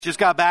Just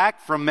got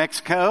back from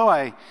Mexico.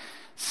 I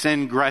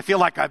feel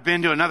like I've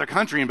been to another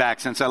country and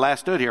back since I last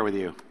stood here with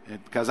you,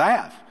 because I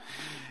have.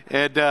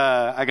 And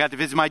I got to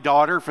visit my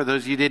daughter, for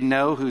those of you who didn't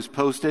know, who's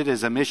posted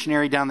as a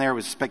missionary down there. It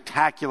was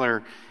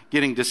spectacular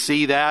getting to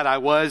see that. I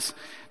was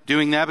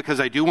doing that because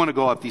I do want to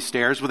go up these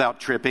stairs without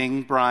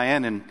tripping,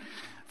 Brian, and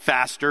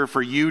faster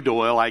for you,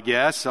 Doyle, I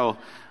guess. So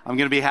I'm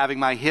going to be having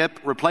my hip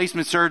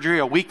replacement surgery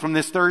a week from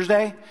this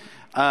Thursday.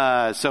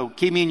 So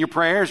keep me in your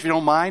prayers if you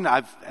don't mind.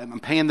 I'm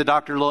paying the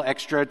doctor a little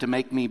extra to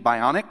make me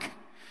bionic,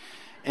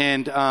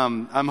 and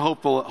I'm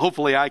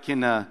hopefully I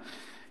can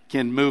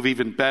move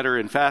even better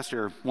and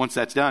faster once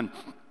that's done.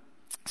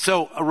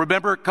 So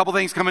remember a couple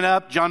things coming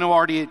up. John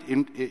already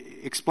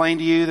explained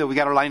to you that we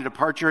got our line of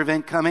departure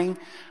event coming.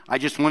 I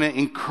just want to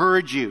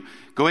encourage you.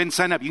 Go ahead and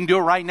sign up. You can do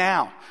it right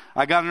now.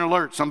 I got an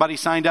alert. Somebody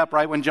signed up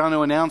right when John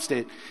announced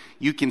it.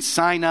 You can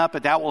sign up,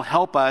 but that will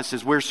help us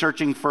as we're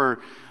searching for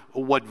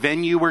what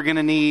venue we're going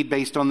to need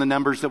based on the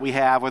numbers that we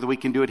have, whether we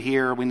can do it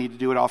here or we need to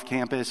do it off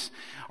campus,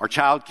 or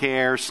child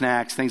care,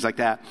 snacks, things like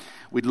that.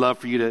 We'd love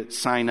for you to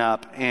sign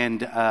up and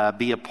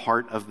be a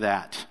part of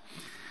that.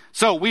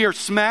 So we are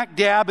smack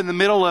dab in the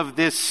middle of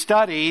this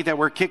study that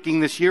we're kicking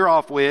this year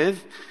off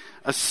with,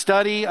 a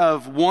study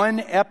of one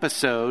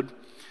episode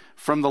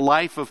from the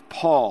life of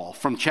Paul,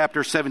 from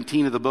chapter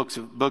 17 of the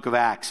book of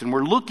Acts. And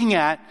we're looking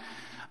at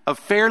a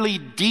fairly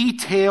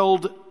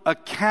detailed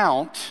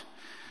account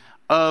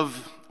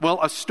of,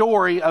 a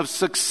story of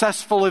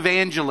successful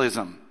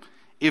evangelism,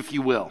 if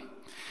you will.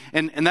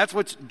 And that's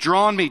what's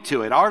drawn me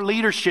to it. Our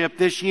leadership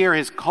this year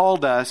has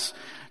called us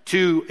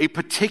to a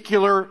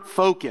particular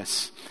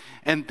focus.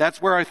 And that's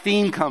where our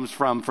theme comes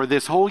from for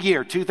this whole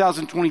year,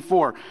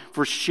 2024,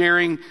 for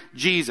sharing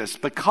Jesus.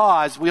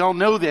 Because, we all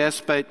know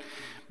this, but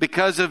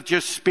because of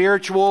just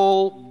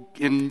spiritual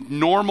and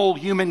normal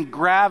human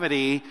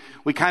gravity,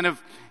 we kind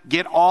of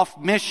get off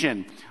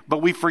mission. But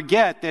we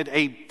forget that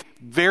a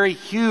very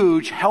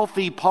huge,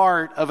 healthy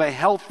part of a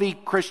healthy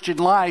Christian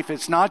life,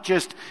 it's not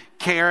just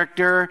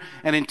character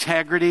and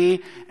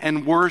integrity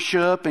and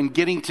worship and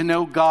getting to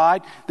know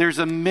God. There's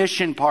a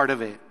mission part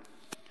of it.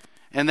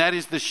 And that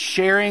is the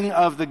sharing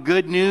of the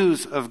good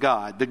news of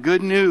God, the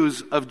good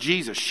news of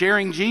Jesus,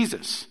 sharing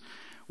Jesus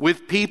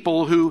with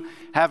people who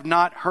have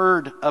not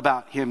heard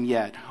about him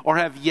yet or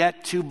have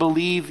yet to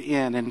believe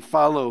in and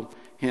follow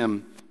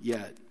him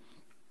yet.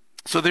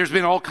 So there's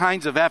been all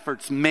kinds of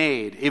efforts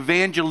made,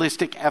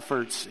 evangelistic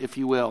efforts, if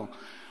you will,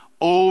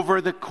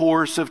 over the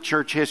course of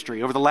church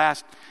history, over the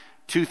last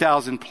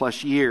 2,000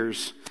 plus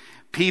years,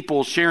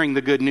 people sharing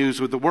the good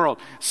news with the world.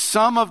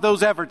 Some of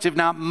those efforts, if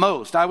not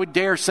most, I would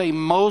dare say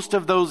most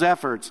of those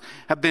efforts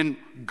have been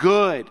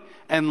good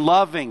and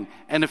loving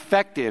and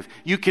effective.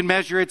 You can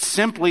measure it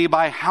simply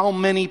by how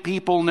many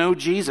people know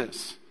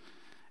Jesus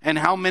and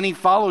how many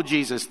follow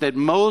Jesus, that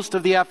most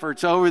of the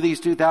efforts over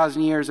these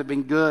 2,000 years have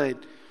been good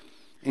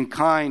and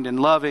kind and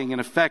loving and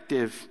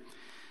effective.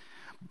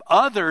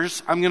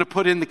 Others, I'm going to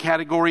put in the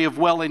category of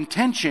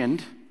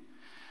well-intentioned,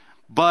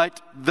 but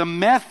the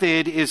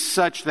method is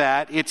such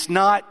that it's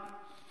not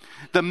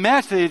the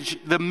method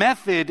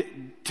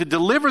to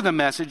deliver the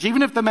message,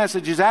 even if the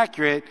message is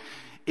accurate,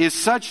 is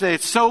such that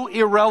it's so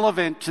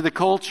irrelevant to the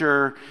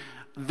culture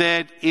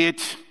that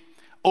it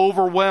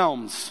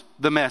overwhelms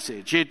the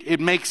message. It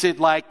makes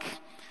it like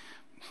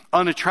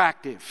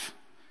unattractive.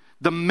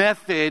 The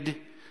method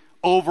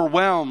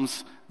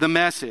overwhelms the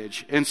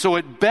message. And so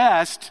at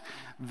best,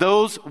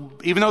 those,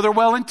 even though they're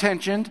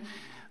well-intentioned,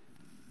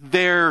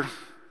 they're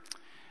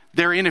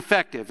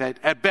ineffective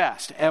at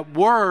best. At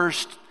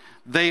worst,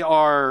 they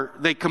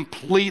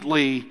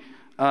completely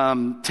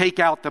take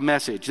out the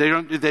message.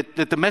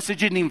 That the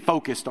message isn't even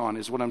focused on,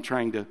 is what I'm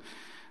trying to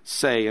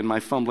say in my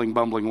fumbling,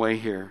 bumbling way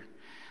here.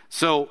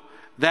 So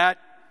that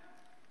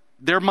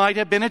there might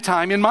have been a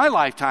time in my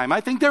lifetime,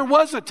 I think there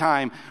was a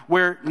time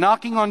where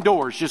knocking on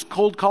doors, just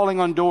cold calling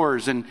on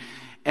doors and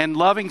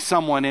loving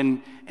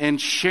someone and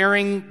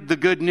sharing the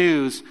good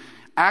news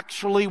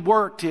actually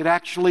worked. It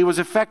actually was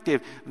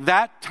effective.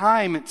 That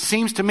time, it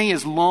seems to me,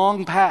 is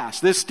long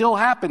past. This still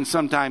happens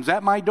sometimes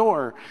at my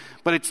door,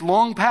 but it's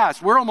long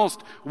past. We're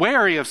almost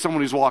wary of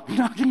someone who's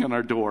knocking on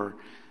our door.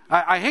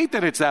 I hate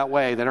that it's that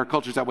way, that our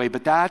culture's that way,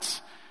 but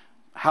that's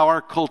how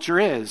our culture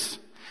is.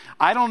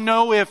 I don't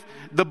know if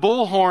the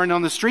bullhorn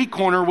on the street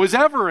corner was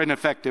ever an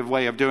effective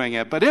way of doing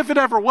it, but if it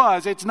ever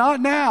was, it's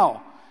not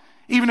now.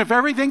 Even if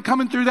everything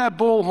coming through that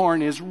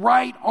bullhorn is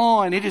right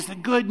on, it is the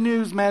good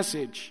news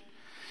message.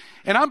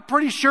 And I'm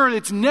pretty sure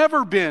it's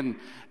never been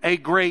a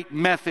great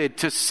method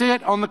to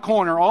sit on the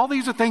corner. All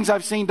these are things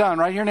I've seen done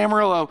right here in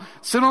Amarillo.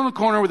 Sit on the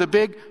corner with a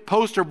big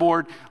poster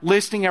board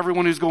listing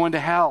everyone who's going to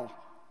hell.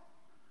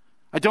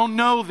 I don't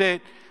know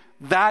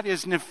that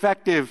is an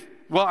effective.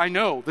 Well, I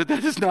know that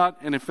is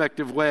not an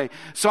effective way.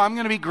 So I'm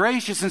going to be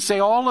gracious and say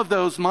all of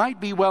those might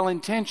be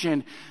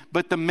well-intentioned,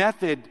 but the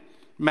method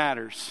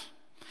matters.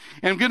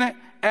 And I'm going to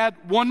add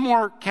one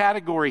more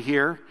category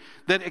here,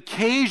 that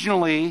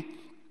occasionally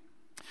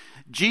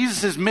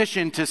Jesus'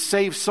 mission to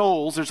save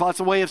souls, there's lots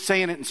of ways of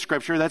saying it in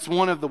Scripture. That's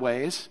one of the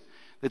ways.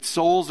 that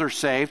souls are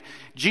saved.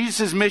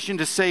 Jesus' mission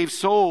to save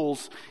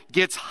souls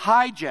gets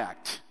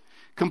hijacked,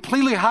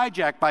 completely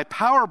hijacked by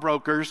power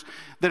brokers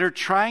that are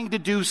trying to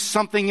do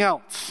something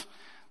else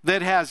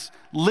that has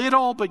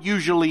little but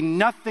usually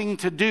nothing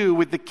to do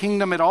with the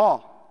kingdom at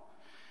all.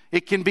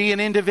 It can be an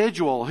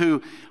individual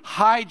who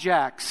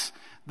hijacks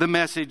the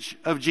message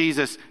of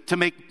Jesus to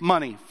make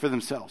money for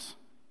themselves.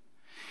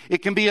 It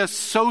can be a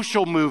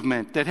social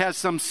movement that has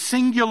some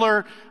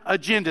singular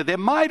agenda that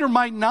might or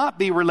might not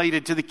be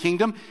related to the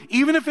kingdom.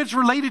 Even if it's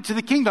related to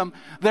the kingdom,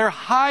 they're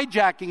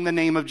hijacking the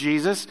name of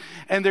Jesus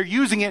and they're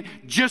using it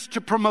just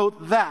to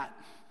promote that.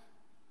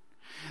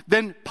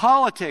 Then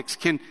politics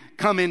can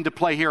come into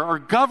play here, or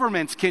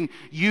governments can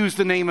use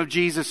the name of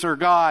Jesus or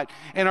God.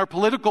 And our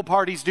political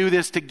parties do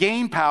this to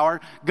gain power.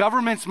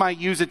 Governments might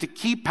use it to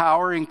keep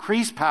power,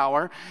 increase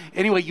power.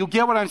 Anyway, you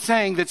get what I'm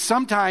saying, that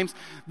sometimes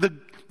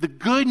the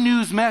good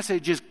news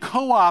message is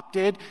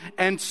co-opted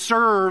and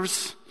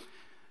serves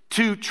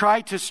to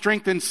try to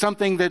strengthen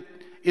something that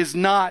is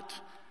not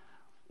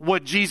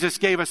what Jesus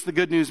gave us the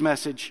good news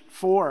message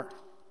for.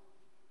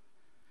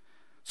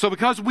 So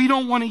because we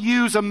don't want to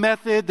use a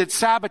method that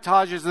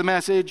sabotages the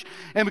message,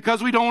 and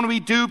because we don't want to be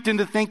duped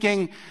into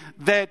thinking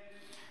that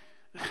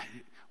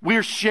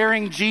we're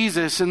sharing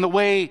Jesus in the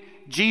way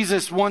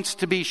Jesus wants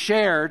to be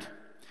shared,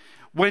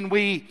 when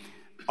we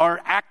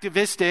are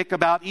activistic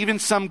about even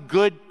some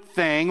good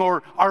thing,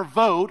 or our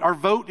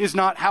vote is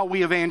not how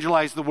we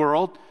evangelize the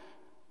world.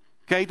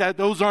 Okay,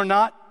 those are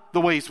not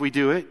the ways we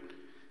do it.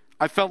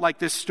 I felt like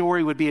this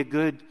story would be a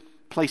good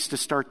place to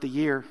start the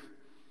year.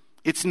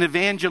 It's an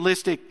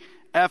evangelistic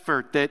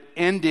effort that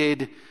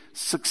ended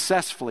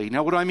successfully.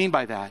 Now, what do I mean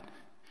by that?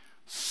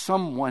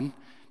 Someone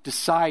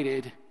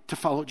decided to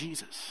follow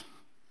Jesus.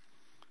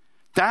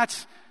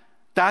 That's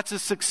a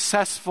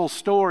successful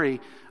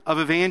story of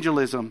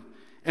evangelism.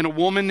 And a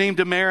woman named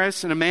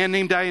Damaris and a man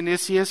named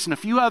Dionysius and a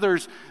few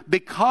others,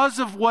 because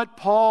of what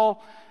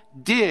Paul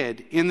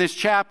did in this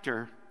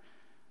chapter,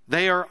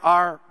 they are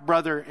our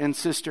brother and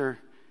sister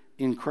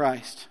in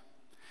Christ.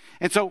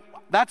 And so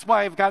that's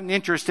why I've got an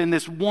interest in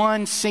this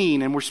one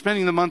scene, and we're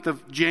spending the month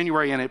of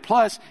January in it.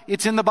 Plus,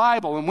 it's in the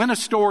Bible. And when a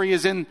story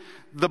is in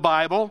the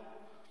Bible,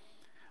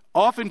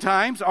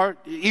 oftentimes,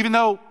 even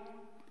though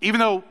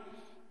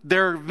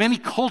there are many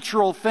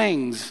cultural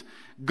things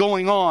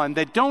going on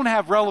that don't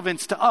have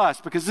relevance to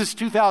us, because this is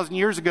 2,000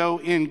 years ago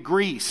in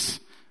Greece,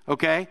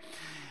 okay?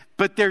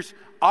 But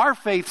our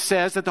faith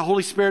says that the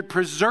Holy Spirit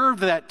preserved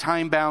that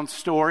time-bound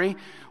story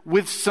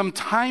with some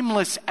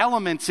timeless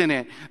elements in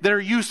it that are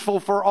useful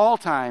for all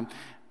time.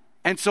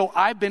 And so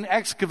I've been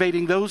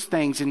excavating those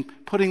things and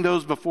putting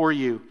those before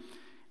you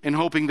and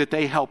hoping that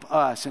they help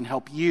us and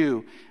help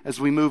you as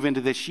we move into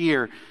this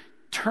year,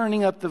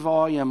 turning up the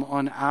volume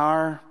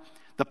on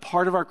the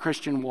part of our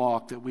Christian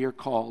walk that we are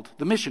called,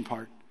 the mission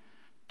part,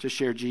 to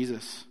share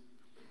Jesus.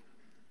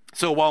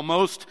 So while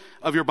most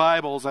of your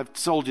Bibles, I've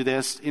told you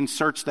this,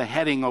 inserts the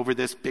heading over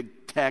this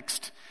big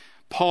text,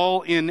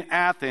 Paul in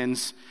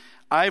Athens,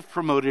 I've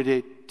promoted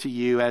it to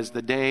you as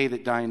the day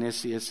that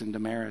Dionysius and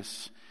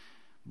Damaris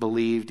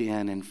believed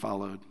in and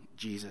followed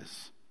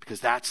Jesus. Because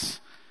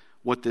that's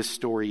what this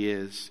story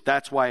is.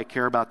 That's why I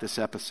care about this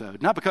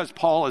episode. Not because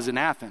Paul is in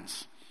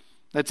Athens.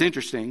 That's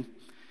interesting.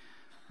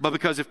 But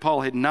because if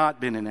Paul had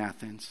not been in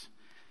Athens,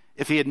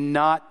 if he had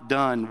not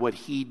done what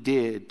he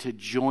did to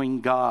join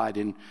God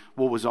in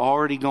what was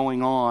already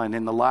going on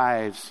in the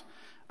lives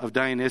of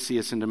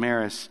Dionysius and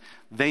Damaris,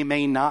 they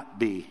may not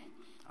be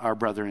our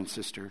brother and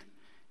sister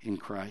in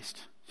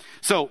Christ.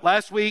 So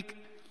last week,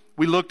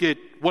 we looked at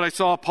what I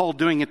saw Paul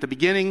doing at the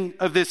beginning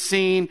of this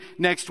scene.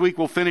 Next week,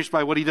 we'll finish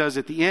by what he does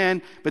at the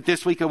end. But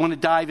this week, I want to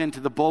dive into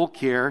the bulk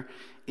here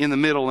in the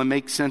middle and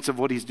make sense of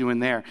what he's doing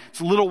there. It's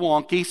a little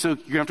wonky, so you're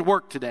going to have to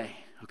work today.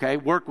 Okay,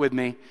 work with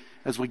me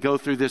as we go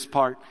through this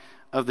part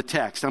of the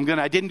text.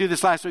 I didn't do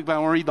this last week, but I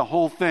want to read the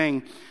whole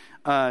thing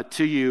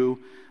to you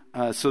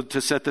so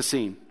to set the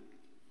scene.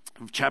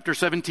 Chapter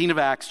 17 of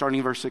Acts, starting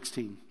in verse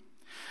 16.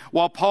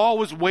 While Paul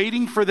was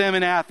waiting for them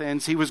in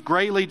Athens, he was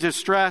greatly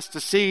distressed to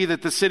see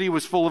that the city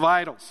was full of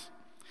idols.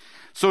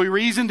 So he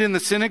reasoned in the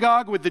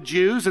synagogue with the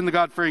Jews and the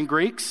God-fearing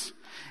Greeks,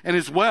 and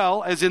as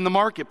well as in the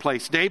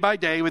marketplace, day by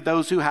day with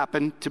those who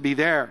happened to be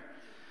there.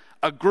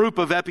 A group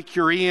of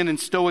Epicurean and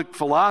Stoic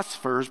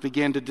philosophers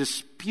began to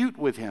dispute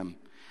with him.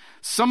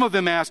 Some of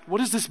them asked,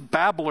 "What is this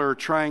babbler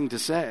trying to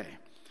say?"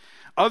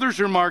 Others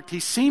remarked,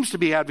 "He seems to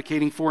be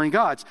advocating foreign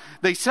gods."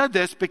 They said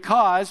this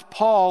because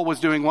Paul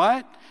was doing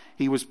what?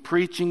 He was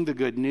preaching the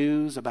good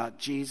news about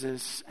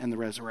Jesus and the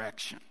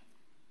resurrection.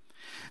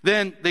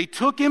 Then they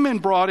took him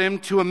and brought him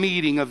to a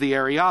meeting of the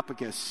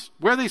Areopagus,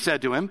 where they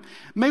said to him,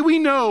 "May we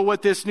know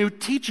what this new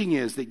teaching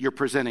is that you're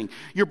presenting?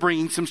 You're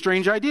bringing some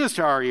strange ideas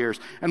to our ears,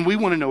 and we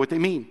want to know what they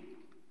mean."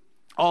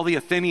 All the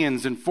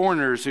Athenians and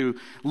foreigners who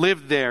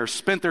lived there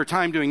spent their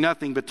time doing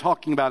nothing but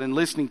talking about and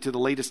listening to the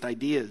latest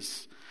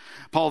ideas.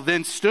 Paul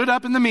then stood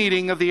up in the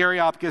meeting of the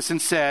Areopagus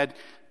and said,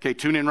 okay,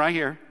 tune in right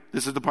here.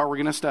 This is the part we're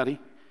going to study.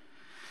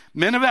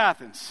 "Men of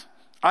Athens,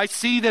 I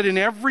see that in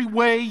every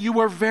way you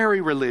are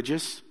very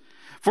religious.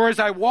 For as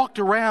I walked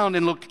around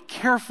and looked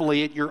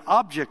carefully at your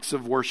objects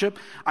of worship,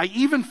 I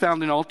even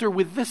found an altar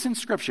with this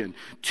inscription,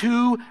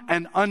 to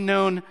an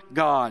unknown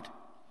God.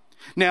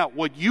 Now,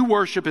 what you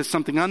worship as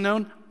something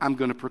unknown, I'm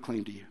going to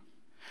proclaim to you.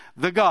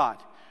 The God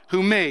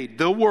who made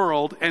the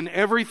world and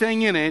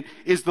everything in it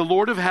is the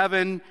Lord of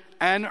heaven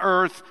and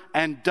earth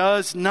and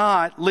does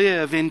not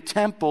live in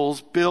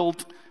temples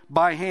built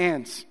by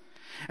hands.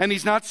 And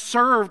he's not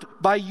served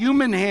by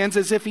human hands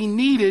as if he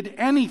needed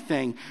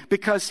anything,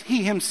 because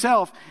he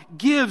himself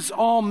gives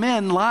all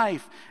men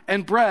life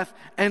and breath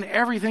and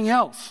everything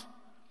else.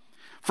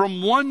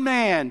 From one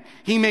man,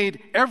 he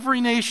made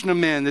every nation of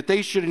men that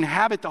they should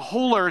inhabit the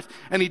whole earth,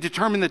 and he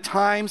determined the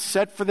times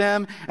set for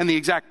them and the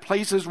exact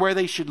places where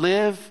they should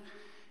live.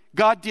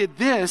 God did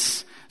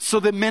this so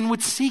that men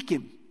would seek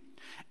him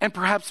and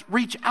perhaps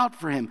reach out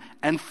for him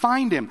and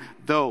find him,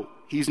 though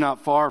he's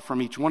not far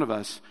from each one of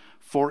us.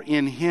 For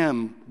in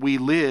him we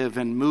live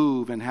and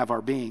move and have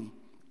our being.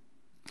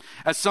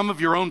 As some of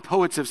your own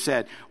poets have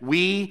said,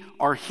 we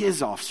are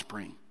his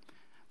offspring.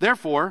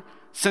 Therefore,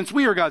 since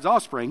we are God's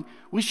offspring,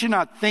 we should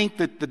not think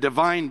that the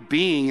divine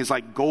being is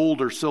like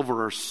gold or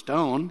silver or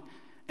stone,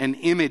 an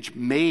image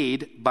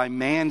made by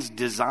man's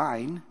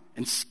design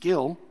and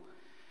skill.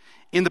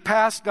 In the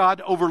past,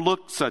 God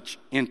overlooked such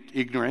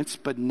ignorance,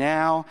 but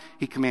now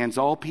he commands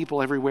all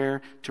people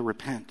everywhere to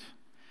repent.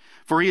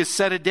 For he has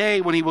set a day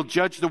when he will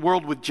judge the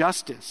world with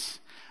justice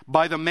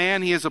by the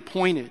man he has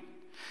appointed.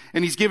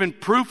 And he's given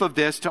proof of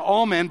this to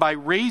all men by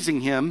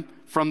raising him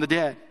from the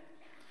dead.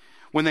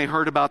 When they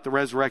heard about the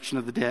resurrection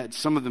of the dead,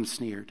 some of them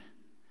sneered.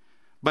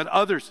 But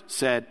others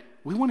said,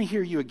 we want to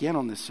hear you again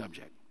on this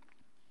subject.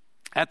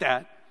 At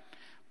that,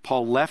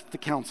 Paul left the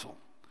council.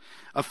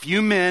 A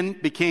few men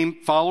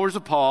became followers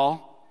of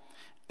Paul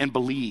and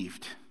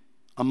believed.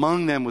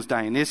 Among them was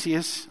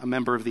Dionysius, a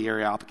member of the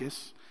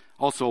Areopagus,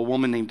 also a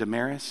woman named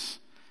Damaris,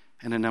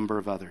 and a number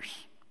of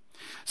others.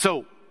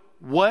 So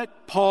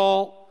what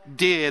Paul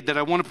did that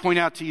I want to point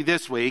out to you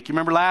this week, you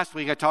remember last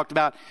week I talked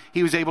about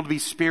he was able to be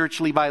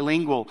spiritually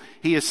bilingual.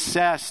 He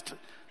assessed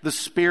the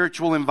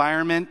spiritual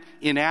environment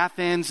in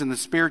Athens and the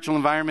spiritual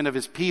environment of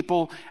his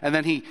people, and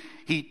then he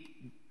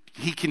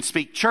can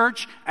speak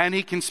church and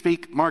he can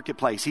speak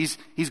marketplace.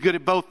 He's good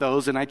at both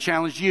those, and I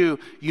challenge you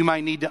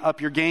might need to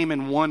up your game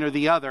in one or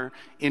the other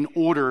in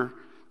order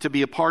to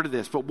be a part of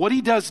this. But what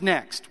he does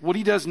next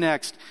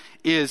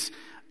is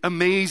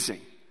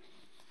amazing.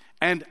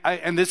 And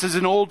this is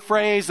an old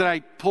phrase that I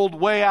pulled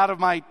way out of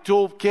my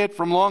toolkit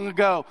from long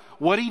ago.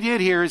 What he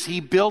did here is he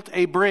built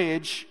a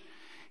bridge.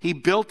 He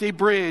built a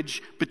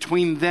bridge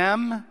between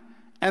them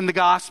and the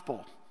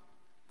gospel.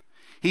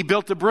 He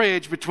built a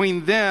bridge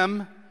between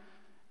them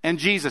and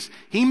Jesus.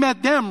 He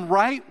met them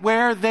right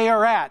where they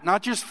are at.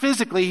 Not just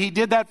physically. He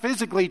did that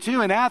physically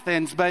too in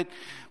Athens, but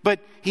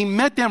he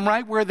met them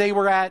right where they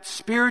were at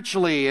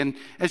spiritually and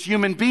as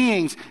human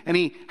beings. And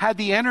he had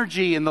the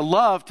energy and the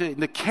love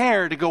and the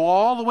care to go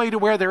all the way to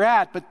where they're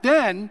at. But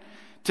then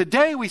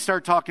today we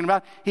start talking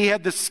about he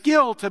had the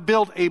skill to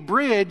build a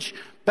bridge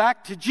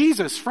back to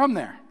Jesus from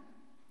there.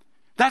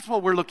 That's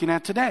what we're looking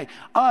at today.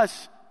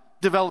 Us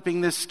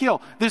developing this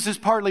skill. This is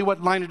partly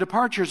what Line of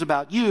Departure is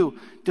about. You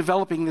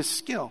developing this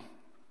skill.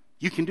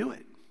 You can do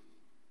it.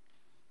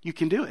 You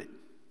can do it.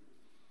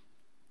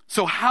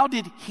 So how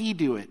did he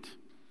do it?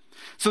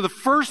 So the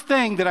first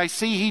thing that I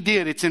see he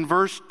did, it's in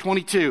verse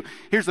 22.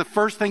 Here's the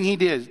first thing he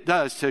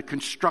does to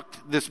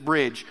construct this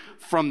bridge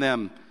from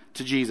them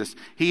to Jesus.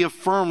 He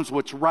affirms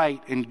what's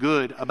right and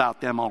good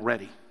about them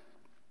already.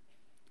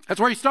 That's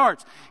where he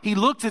starts. He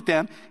looks at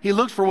them. He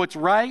looks for what's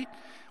right,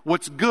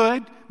 what's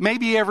good,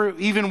 maybe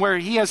even where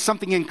he has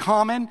something in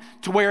common,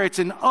 to where it's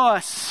an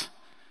us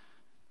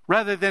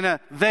rather than a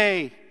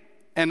they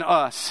and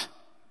us.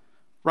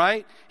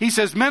 Right? He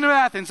says, men of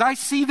Athens, I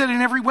see that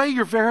in every way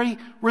you're very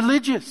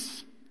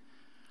religious.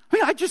 I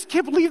mean, I just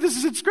can't believe this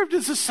is in Scripture.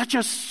 This is such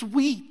a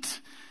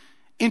sweet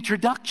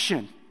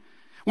introduction.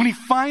 When he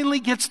finally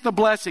gets the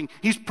blessing,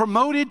 he's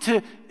promoted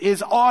to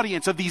his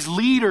audience of these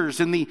leaders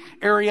in the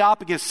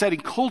Areopagus setting,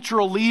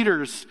 cultural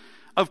leaders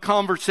of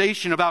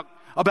conversation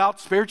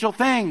about spiritual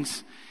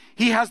things.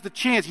 He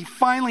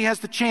finally has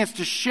the chance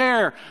to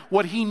share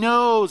what he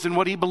knows and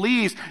what he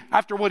believes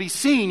after what he's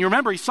seen. You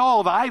remember, he saw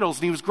all the idols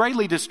and he was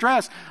greatly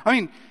distressed. I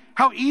mean,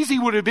 how easy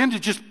would it have been to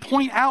just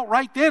point out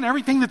right then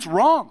everything that's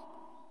wrong?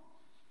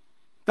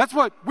 That's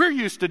what we're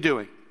used to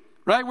doing,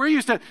 right? We're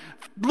used to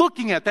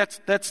looking at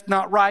that's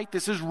not right,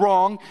 this is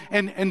wrong,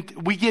 and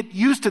we get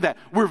used to that.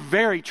 We're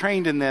very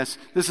trained in this.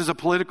 This is a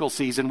political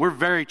season. We're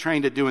very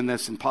trained at doing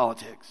this in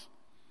politics.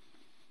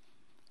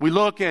 We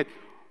look at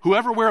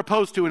whoever we're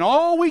opposed to, and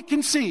all we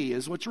can see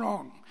is what's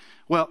wrong.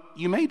 Well,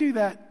 you may do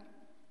that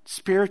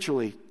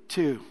spiritually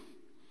too.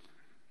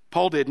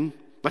 Paul didn't,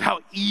 but how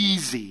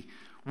easy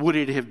would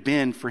it have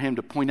been for him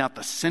to point out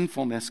the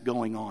sinfulness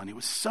going on? It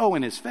was so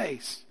in his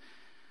face.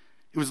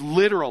 It was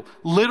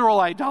literal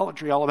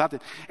idolatry all about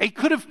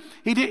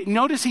it.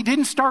 Notice he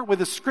didn't start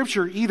with a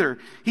scripture either.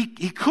 He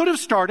could have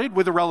started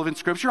with a relevant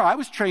scripture. I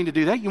was trained to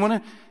do that. You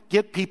want to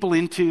get people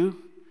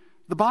into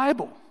the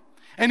Bible.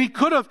 And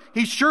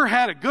he sure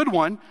had a good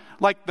one,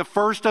 like the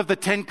first of the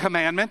 10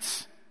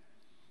 commandments,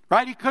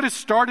 right? He could have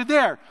started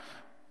there.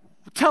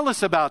 Tell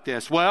us about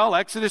this. Well,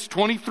 Exodus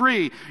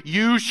 23,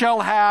 you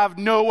shall have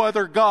no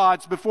other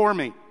gods before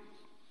me.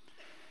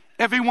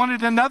 If he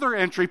wanted another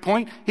entry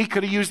point, he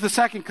could have used the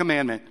second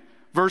commandment.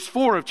 Verse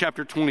 4 of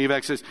chapter 20 of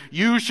Exodus,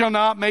 you shall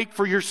not make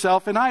for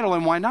yourself an idol.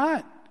 And why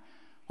not?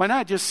 Why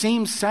not? It just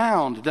seems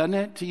sound, doesn't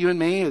it, to you and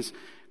me as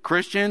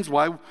Christians? It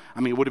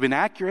would have been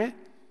accurate.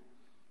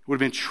 It would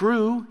have been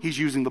true. He's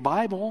using the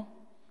Bible.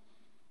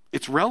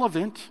 It's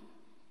relevant.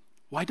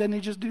 Why doesn't he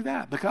just do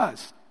that?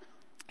 Because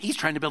he's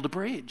trying to build a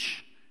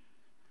bridge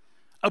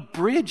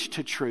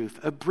to truth,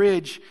 a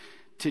bridge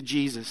to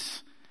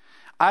Jesus.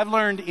 I've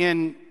learned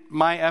in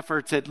my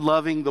efforts at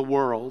loving the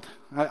world,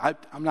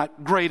 I'm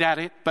not great at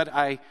it, but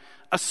I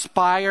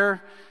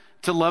aspire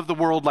to love the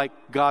world like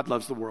God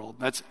loves the world.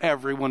 That's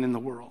everyone in the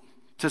world.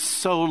 To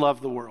so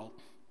love the world,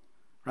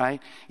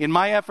 right? In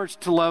my efforts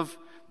to love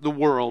the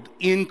world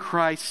in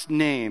Christ's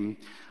name,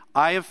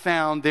 I have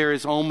found there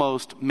is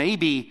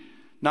maybe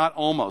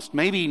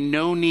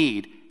no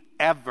need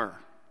ever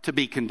to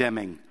be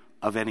condemning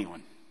of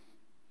anyone.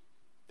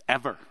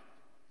 Ever.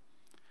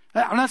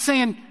 I'm not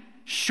saying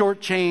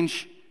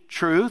shortchange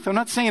truth. I'm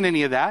not saying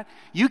any of that.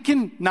 You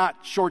can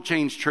not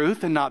shortchange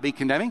truth and not be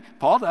condemning.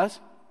 Paul does.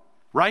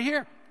 Right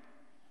here.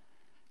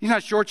 He's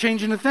not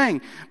shortchanging a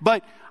thing.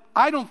 But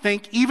I don't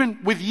think, even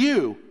with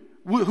you,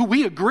 who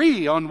we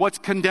agree on what's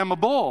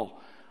condemnable,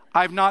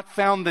 I've not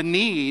found the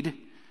need,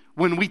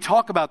 when we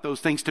talk about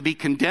those things, to be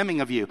condemning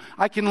of you.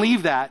 I can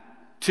leave that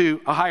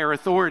to a higher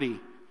authority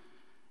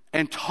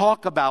and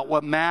talk about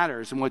what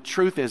matters and what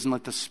truth is, and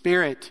let the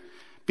Spirit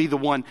be the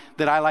one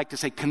that I like to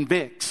say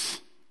convicts,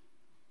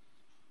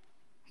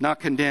 not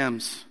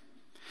condemns.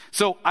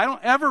 So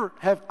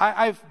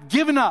I've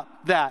given up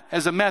that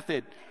as a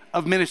method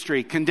of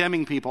ministry,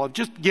 condemning people. I've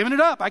just given it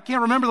up. I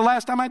can't remember the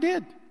last time I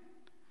did.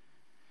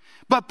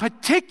 But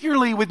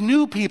particularly with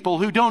new people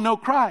who don't know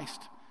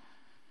Christ,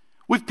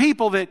 with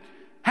people that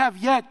have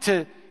yet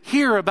to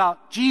hear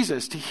about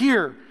Jesus, to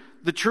hear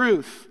the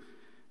truth,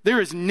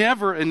 there is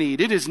never a need.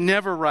 It is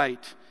never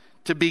right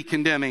to be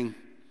condemning.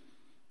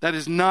 That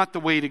is not the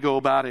way to go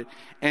about it.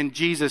 And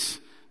Jesus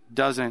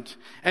doesn't.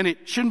 And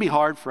it shouldn't be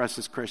hard for us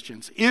as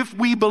Christians. If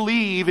we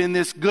believe in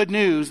this good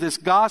news, this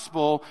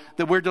gospel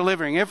that we're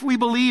delivering, if we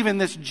believe in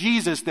this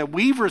Jesus that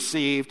we've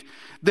received,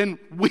 then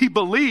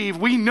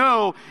we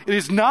know it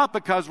is not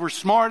because we're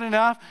smart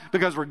enough,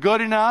 because we're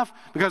good enough,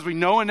 because we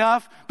know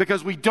enough,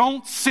 because we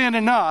don't sin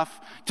enough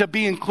to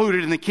be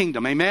included in the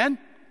kingdom. Amen?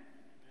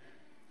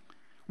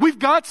 We've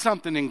got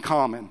something in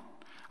common.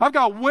 I've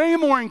got way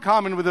more in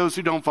common with those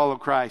who don't follow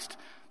Christ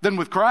than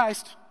with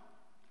Christ.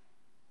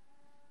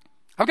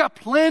 I've got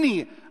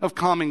plenty of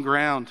common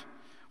ground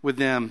with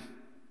them.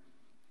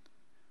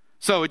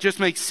 So it just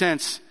makes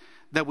sense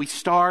that we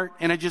start,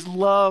 and I just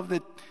love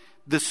that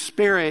the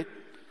Spirit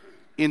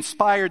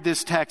inspired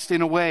this text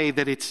in a way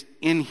that it's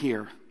in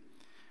here.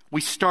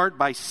 We start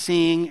by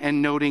seeing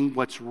and noting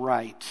what's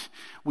right.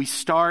 We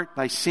start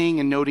by seeing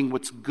and noting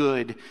what's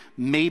good,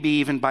 maybe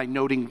even by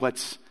noting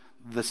what's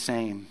the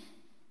same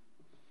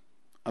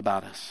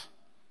about us.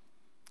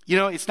 You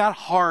know, it's not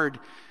hard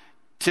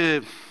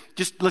to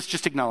let's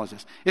just acknowledge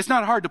this. It's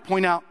not hard to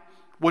point out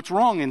what's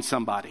wrong in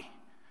somebody,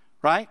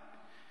 right?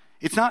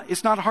 It's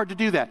not hard to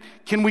do that.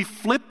 Can we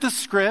flip the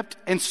script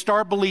and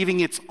start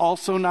believing it's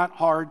also not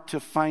hard to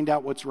find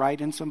out what's right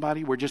in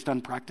somebody? We're just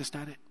unpracticed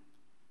at it.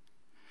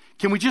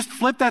 Can we just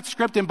flip that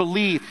script and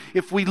believe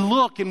if we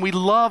look and we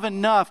love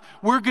enough,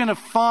 we're going to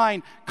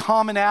find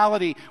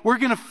commonality. We're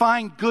going to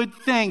find good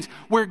things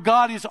where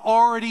God is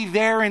already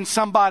there in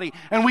somebody.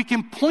 And we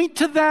can point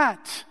to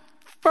that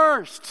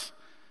first.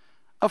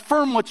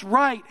 Affirm what's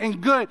right and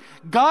good.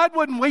 God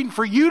wasn't waiting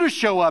for you to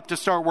show up to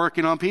start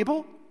working on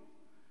people,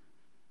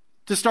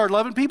 to start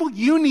loving people.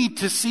 You need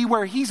to see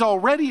where He's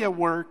already at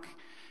work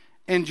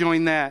and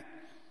join that.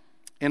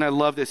 And I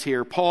love this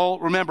here. Paul,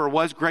 remember,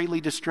 was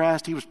greatly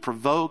distressed. He was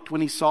provoked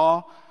when he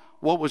saw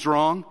what was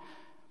wrong.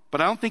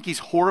 But I don't think he's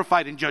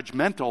horrified and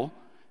judgmental.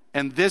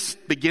 And this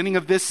beginning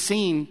of this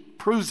scene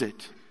proves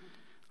it.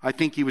 I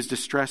think he was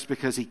distressed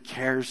because he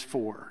cares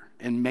for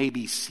and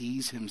maybe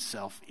sees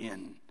himself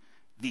in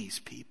these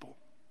people.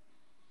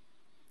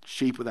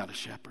 Sheep without a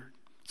shepherd.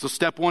 So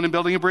step one in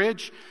building a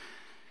bridge,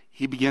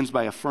 he begins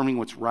by affirming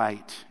what's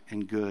right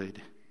and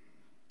good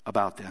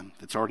about them.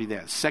 That's already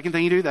there. Second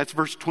thing he do, that's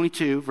verse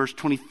 22. Verse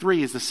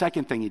 23 is the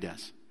second thing he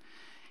does.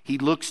 He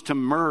looks to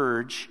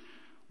merge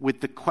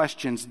with the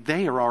questions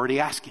they are already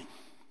asking.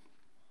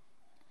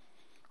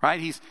 Right?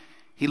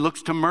 He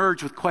looks to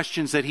merge with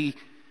questions that he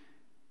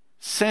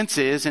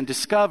senses and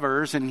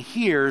discovers and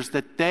hears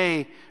that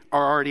they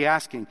are already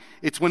asking.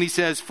 It's when he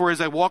says, for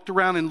as I walked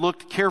around and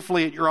looked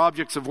carefully at your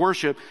objects of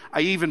worship,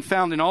 I even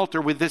found an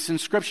altar with this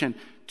inscription,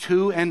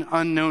 to an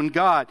unknown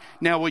God.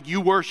 Now what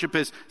you worship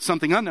is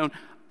something unknown,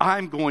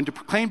 I'm going to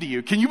proclaim to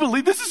you. Can you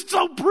believe this is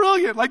so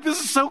brilliant? Like, this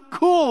is so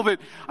cool that,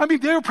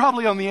 they're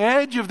probably on the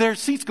edge of their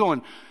seats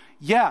going,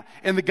 yeah.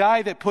 And the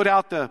guy that put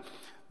out the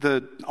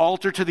the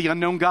altar to the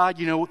unknown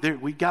God.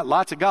 We've got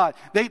lots of God.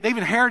 They've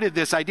inherited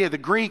this idea. The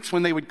Greeks,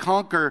 when they would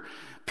conquer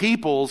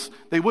peoples,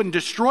 they wouldn't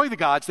destroy the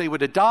gods, they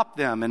would adopt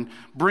them and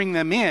bring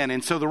them in.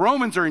 And so the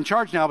Romans are in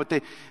charge now, but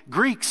the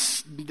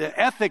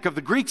ethic of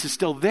the Greeks is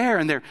still there,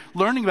 and they're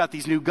learning about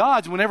these new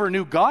gods. Whenever a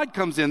new god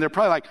comes in, they're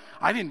probably like,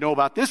 I didn't know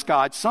about this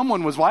god.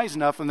 Someone was wise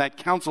enough in that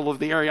council of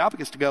the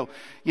Areopagus to go,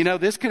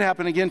 this could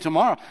happen again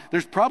tomorrow.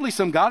 There's probably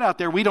some god out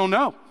there we don't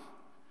know.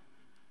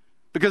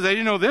 Because they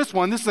didn't know this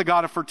one. This is the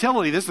god of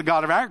fertility. This is the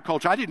god of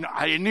agriculture. I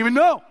didn't even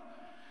know.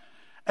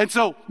 And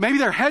so maybe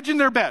they're hedging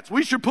their bets.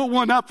 We should put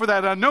one up for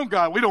that unknown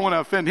God. We don't want to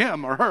offend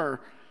him or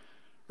her,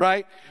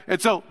 right?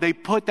 And so they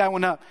put that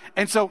one up.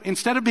 And so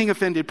instead of being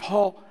offended,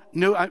 Paul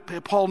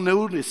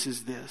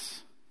notices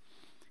this.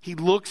 He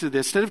looks at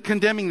this. Instead of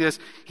condemning this,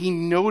 he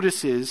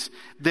notices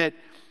that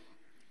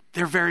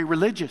they're very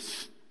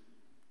religious,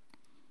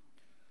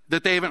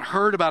 that they haven't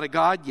heard about a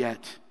God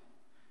yet,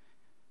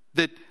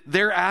 that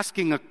they're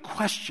asking a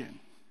question.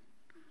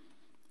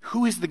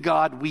 Who is the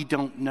God we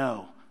don't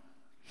know?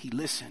 He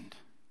listened.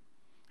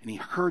 And he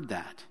heard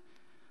that.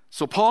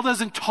 So Paul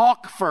doesn't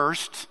talk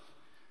first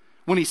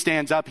when he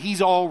stands up.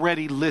 He's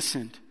already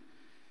listened.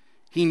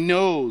 He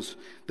knows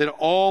that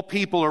all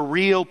people are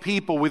real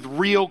people with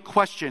real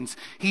questions.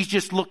 He's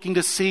just looking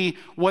to see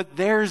what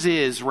theirs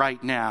is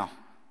right now.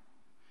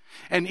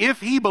 And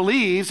if he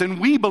believes, and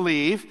we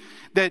believe,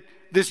 that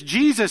this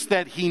Jesus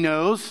that he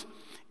knows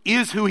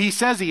is who he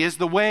says he is,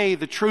 the way,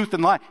 the truth,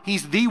 and life.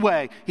 He's the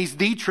way, he's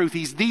the truth,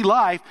 he's the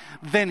life.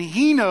 Then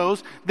he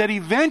knows that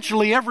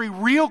eventually every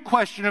real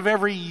question of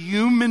every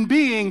human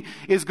being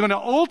is going to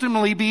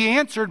ultimately be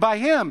answered by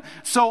him.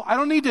 So I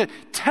don't need to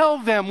tell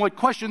them what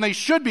question they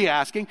should be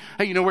asking.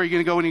 Hey, you know where you're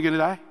going to go when you're going to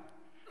die?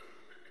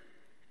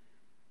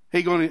 Hey,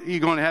 you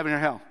going to heaven or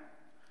hell?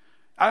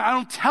 I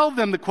don't tell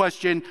them the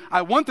question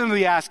I want them to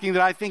be asking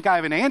that I think I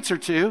have an answer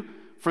to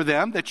for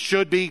them that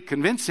should be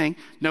convincing.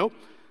 Nope.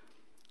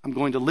 I'm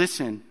going to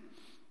listen,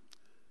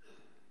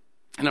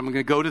 and I'm going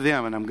to go to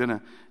them, and I'm going to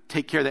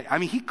take care of that. I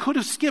mean, he could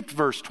have skipped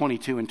verse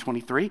 22 and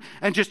 23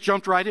 and just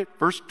jumped right at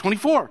verse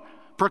 24,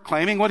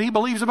 proclaiming what he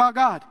believes about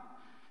God,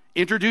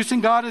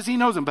 introducing God as he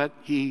knows him, but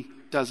he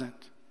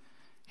doesn't.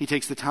 He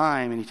takes the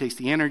time and he takes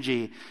the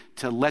energy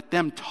to let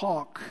them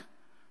talk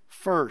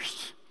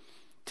first,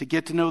 to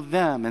get to know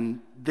them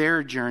and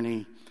their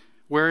journey,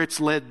 where it's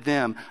led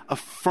them,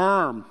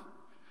 affirm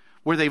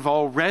where they've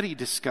already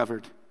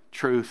discovered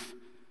truth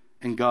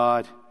and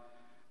God,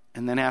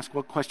 and then ask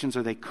what questions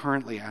are they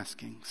currently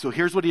asking. So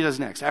here's what he does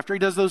next. After he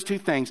does those two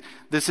things,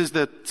 this is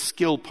the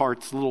skill part.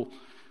 It's you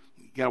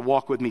got to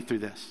walk with me through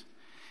this.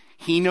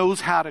 He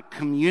knows how to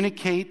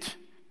communicate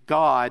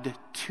God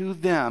to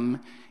them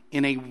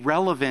in a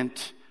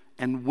relevant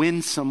and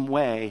winsome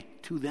way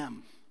to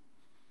them.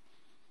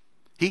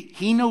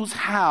 He knows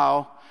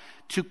how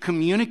to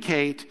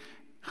communicate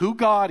who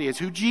God is,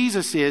 who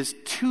Jesus is,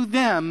 to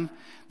them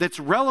that's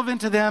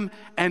relevant to them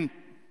and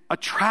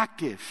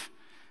attractive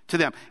to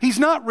them. He's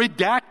not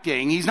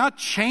redacting. He's not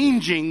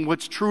changing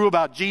what's true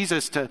about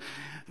Jesus to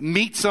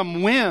meet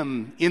some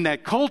whim in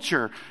that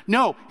culture.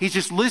 No, he's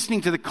just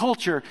listening to the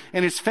culture,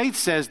 and his faith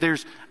says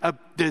there's a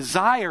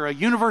desire, a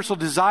universal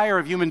desire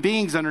of human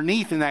beings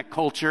underneath in that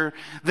culture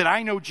that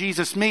I know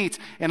Jesus meets,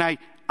 and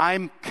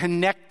I'm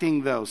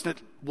connecting those.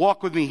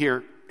 Walk with me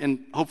here,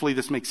 and hopefully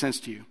this makes sense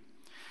to you.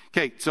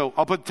 Okay, so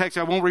I'll put the text,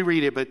 I won't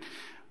reread it, but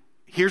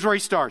here's where he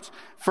starts.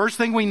 First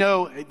thing we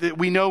know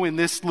in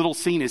this little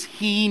scene is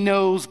he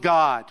knows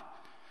God.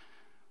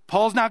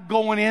 Paul's not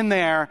going in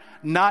there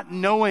not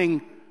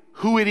knowing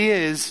who it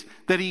is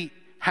that he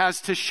has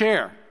to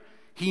share.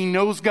 He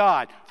knows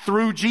God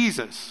through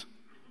Jesus.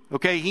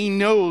 Okay, he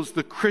knows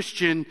the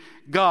Christian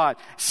God.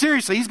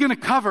 Seriously, he's going to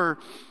cover,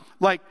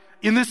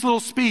 in this little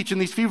speech, in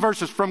these few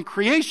verses, from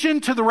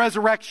creation to the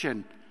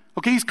resurrection.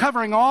 Okay, he's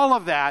covering all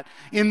of that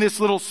in this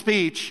little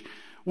speech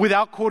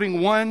without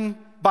quoting one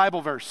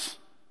Bible verse.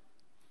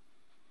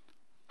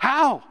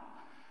 How?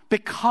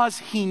 Because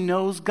he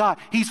knows God.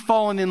 He's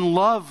fallen in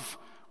love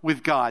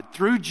with God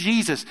through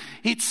Jesus.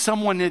 It's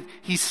someone that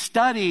he's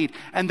studied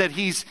and that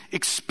he's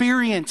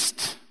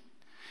experienced.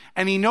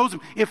 And he knows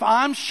him. If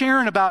I'm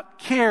sharing about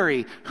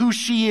Carrie, who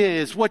she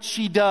is, what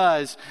she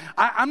does,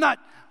 I'm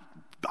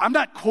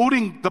not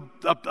quoting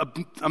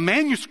a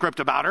manuscript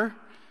about her.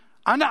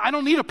 I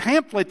don't need a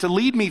pamphlet to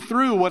lead me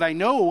through what I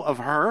know of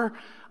her.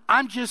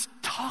 I'm just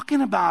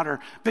talking about her.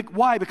 But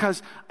why?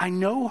 Because I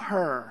know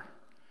her.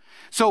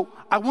 So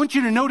I want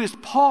you to notice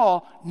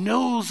Paul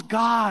knows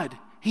God.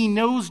 He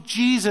knows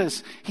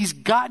Jesus. He's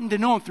gotten to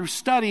know him through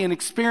study and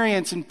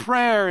experience and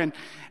prayer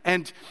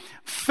and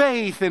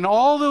faith and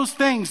all those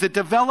things that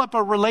develop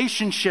a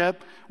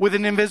relationship with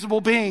an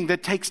invisible being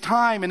that takes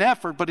time and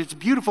effort, but it's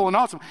beautiful and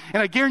awesome.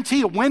 And I guarantee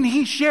you, when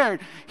he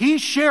shared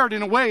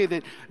in a way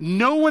that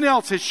no one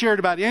else has shared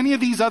about any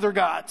of these other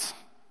gods.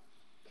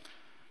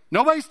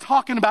 Nobody's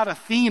talking about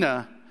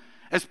Athena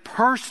as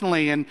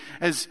personally and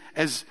as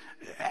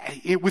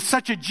with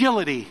such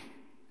agility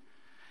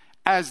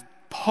as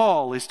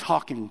Paul is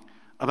talking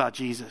about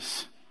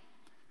Jesus,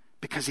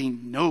 because he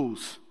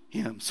knows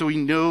him. So he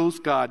knows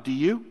God. Do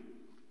you?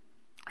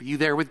 Are you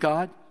there with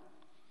God?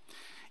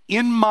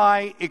 In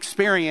my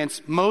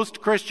experience,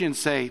 most Christians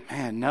say,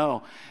 man,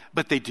 no,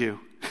 but they do.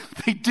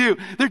 They do.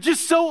 They're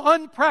just so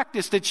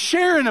unpracticed at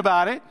sharing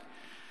about it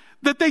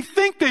that they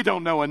think they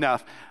don't know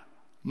enough.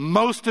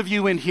 Most of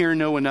you in here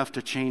know enough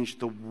to change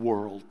the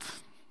world.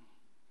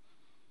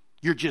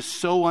 You're just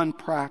so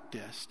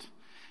unpracticed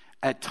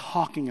at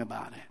talking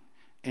about it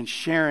and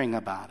sharing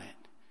about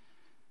it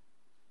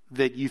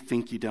that you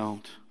think you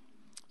don't.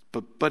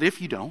 But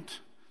if you don't,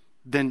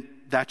 then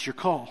that's your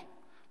call.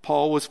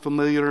 Paul was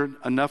familiar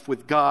enough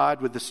with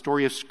God, with the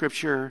story of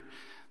Scripture,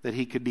 that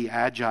he could be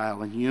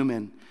agile and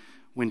human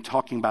when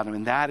talking about him.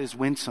 And that is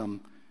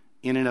winsome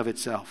in and of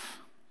itself.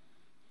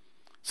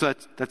 So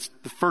that's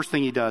the first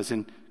thing he does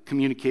in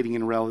communicating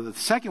in relative. The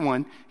second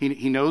one,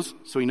 he knows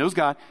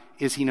God,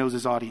 is he knows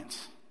his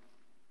audience.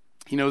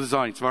 He knows his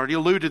audience. I've already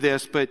alluded to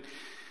this, but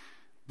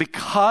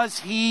because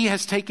he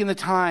has taken the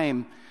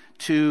time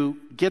to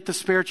get the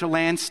spiritual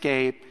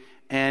landscape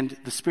and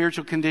the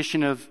spiritual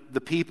condition of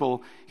the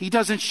people, he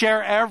doesn't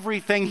share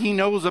everything he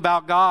knows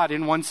about God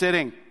in one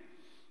sitting.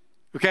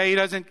 Okay, he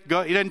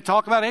doesn't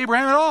talk about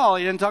Abraham at all.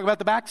 He doesn't talk about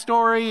the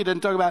backstory. He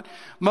doesn't talk about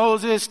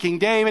Moses, King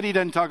David. He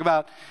doesn't talk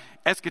about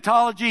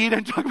eschatology. He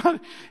didn't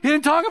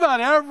talk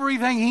about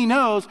everything he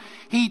knows.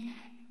 He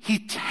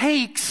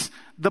takes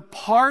the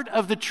part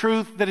of the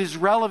truth that is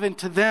relevant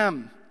to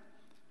them,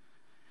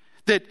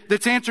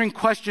 that's answering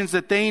questions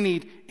that they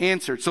need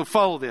answered. So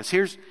follow this.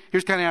 Here's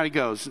kind of how he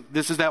goes.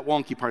 This is that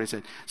wonky part I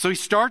said. So he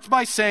starts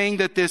by saying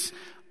that this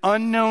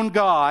unknown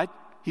God,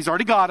 he's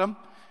already got him,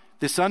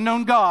 this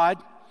unknown God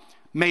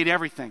made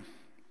everything.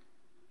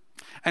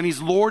 And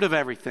he's Lord of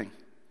everything.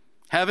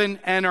 Heaven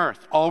and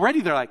earth.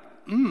 Already they're like,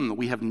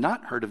 we have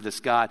not heard of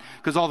this God.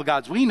 Because all the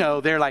gods we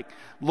know, they're like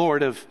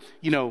Lord of,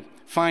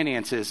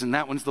 finances. And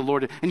that one's the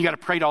Lord of, and you got to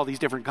pray to all these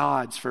different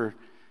gods for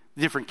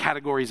different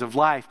categories of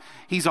life.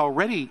 He's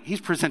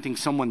presenting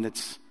someone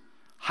that's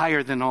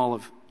higher than all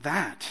of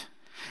that.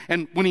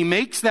 And when he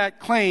makes that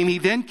claim, he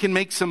then can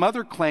make some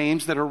other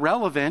claims that are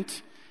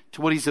relevant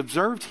to what he's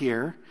observed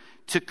here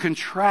to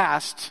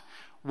contrast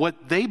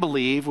what they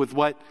believe with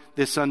what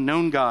this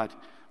unknown God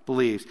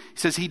believes. He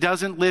says he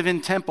doesn't live in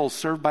temples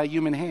served by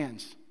human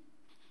hands.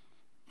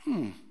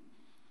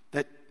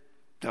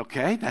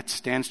 That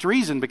stands to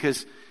reason,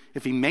 because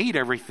if he made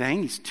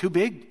everything, he's too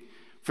big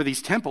for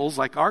these temples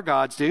like our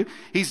gods do.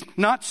 He's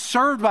not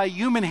served by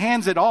human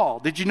hands at all.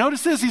 Did you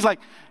notice this? He's like,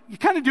 you're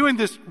kind of doing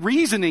this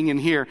reasoning in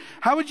here.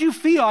 How would you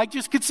feel? I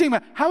just could see him.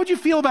 How would you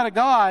feel about a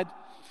God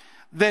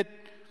that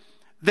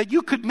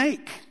you could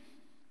make?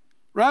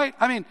 Right?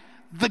 I mean,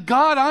 the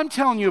God I'm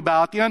telling you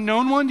about, the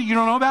unknown one that you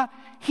don't know about,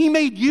 he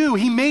made you.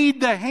 He made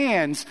the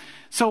hands.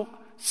 So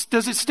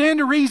does it stand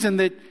to reason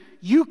that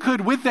you could,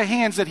 with the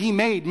hands that he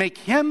made, make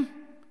him?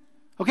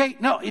 Okay?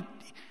 No.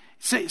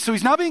 So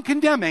he's not being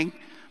condemning,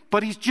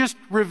 but he's just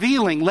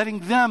revealing, letting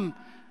them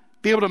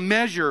be able to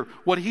measure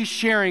what he's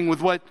sharing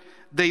with what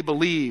they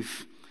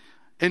believe.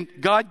 And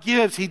God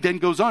gives, he then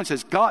goes on and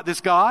says,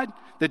 this God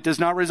that does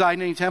not reside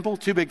in any temple,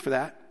 too big for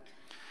that.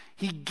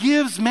 He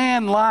gives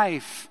man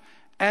life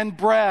and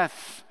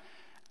breath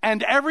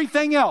and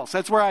everything else.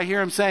 That's where I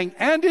hear him saying,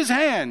 and his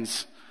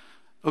hands.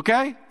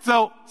 Okay?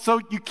 So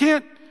you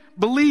can't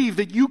believe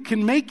that you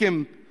can make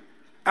him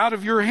out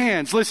of your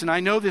hands. Listen, I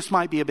know this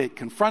might be a bit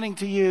confronting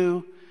to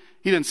you.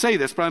 He didn't say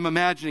this, but I'm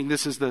imagining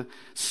this is the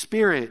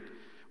spirit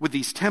with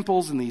these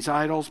temples and these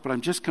idols, but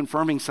I'm just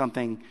confirming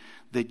something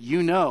that you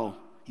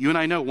and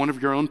I know, one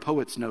of your own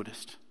poets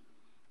noticed.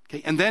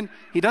 Okay, and then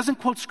he doesn't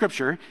quote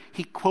scripture,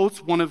 he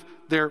quotes one of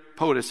their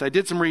poets. I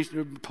did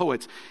some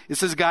poets.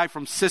 This is a guy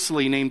from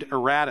Sicily named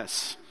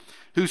Aratus,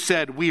 who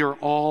said, we are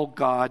all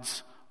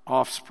God's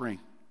offspring.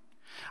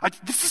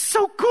 This is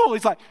so cool.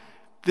 He's like,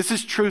 this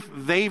is truth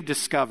they've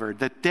discovered,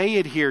 that they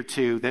adhere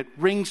to, that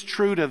rings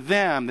true to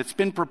them, that's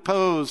been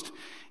proposed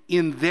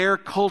in their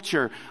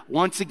culture.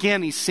 Once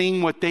again, he's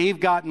seeing what they've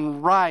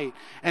gotten right,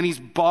 and he's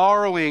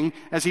borrowing,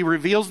 as he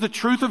reveals the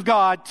truth of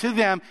God to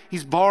them,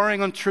 he's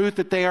borrowing on truth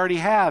that they already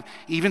have.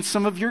 Even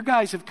some of your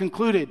guys have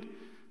concluded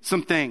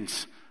some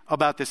things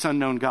about this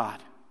unknown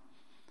God.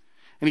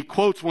 And he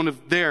quotes one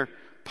of their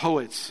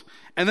poets.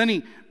 And then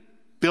he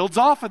builds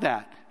off of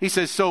that. He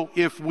says, so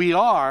if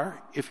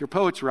your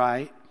poet's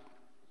right,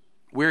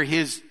 we're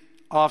his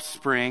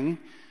offspring,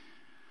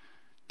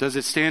 does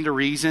it stand to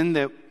reason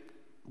that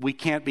we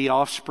can't be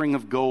offspring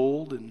of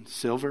gold and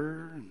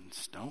silver and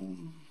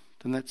stone?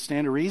 Doesn't that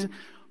stand to reason?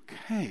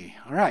 Okay,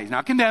 all right. He's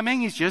not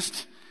condemning. He's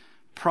just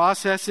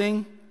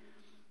processing.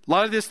 A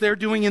lot of this they're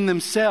doing in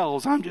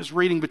themselves. I'm just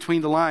reading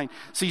between the lines.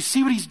 So you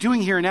see what he's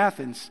doing here in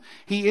Athens.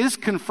 He is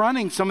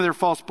confronting some of their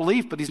false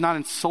belief, but he's not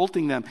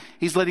insulting them.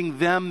 He's letting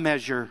them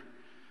measure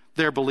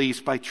their beliefs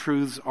by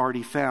truths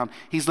already found.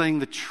 He's letting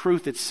the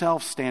truth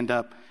itself stand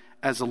up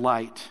as a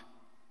light.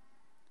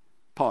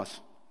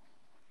 Pause.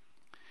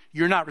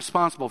 You're not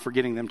responsible for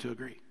getting them to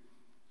agree.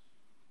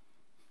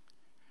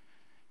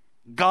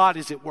 God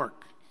is at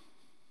work.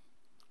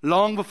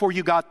 Long before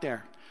you got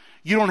there.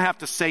 You don't have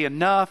to say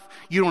enough.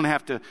 You don't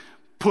have to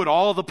put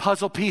all the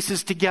puzzle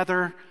pieces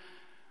together.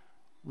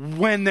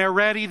 When they're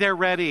ready, they're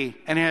ready.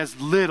 And it has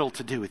little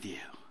to do with you.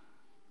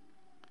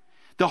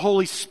 The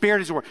Holy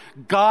Spirit is the Word.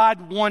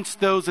 God wants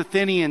those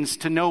Athenians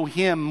to know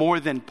Him more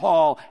than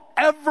Paul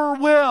ever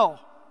will.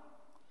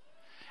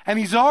 And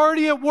He's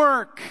already at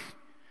work.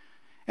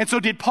 And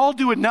so did Paul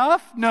do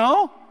enough?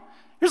 No.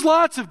 There's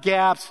lots of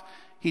gaps.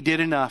 He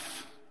did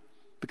enough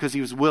because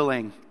he was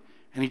willing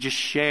and he just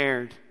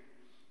shared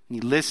and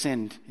he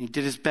listened and he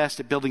did his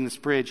best at building this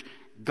bridge.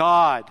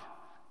 God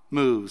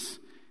moves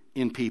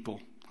in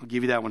people. I'll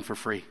give you that one for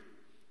free.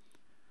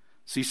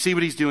 So you see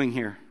what he's doing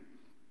here.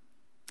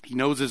 He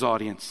knows his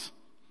audience.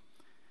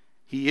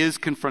 He is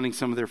confronting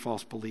some of their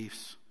false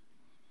beliefs.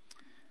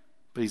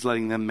 But he's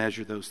letting them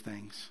measure those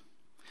things.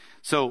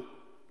 So,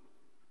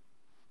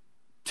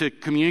 to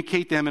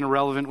communicate them in a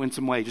relevant,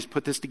 winsome way, just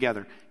put this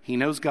together. He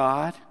knows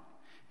God.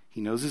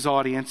 He knows his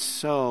audience.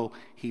 So,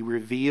 he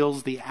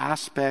reveals the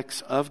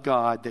aspects of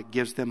God that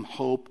gives them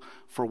hope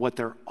for what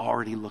they're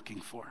already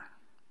looking for.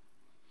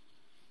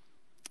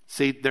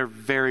 See, they're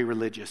very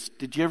religious.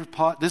 Did you ever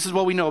pause? This is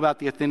what we know about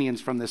the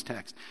Athenians from this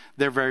text.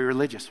 They're very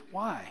religious.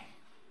 Why?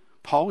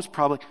 Paul was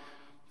probably,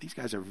 these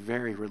guys are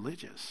very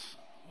religious.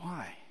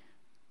 Why?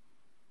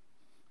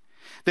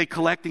 They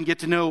collect and get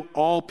to know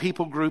all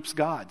people groups'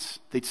 gods.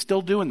 They're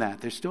still doing that.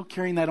 They're still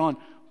carrying that on.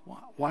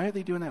 Why are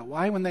they doing that?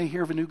 Why, when they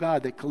hear of a new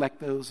God, they collect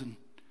those? And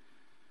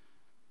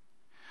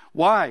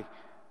why?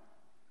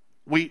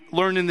 We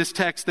learn in this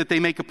text that they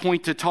make a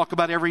point to talk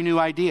about every new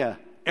idea.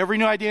 Every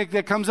new idea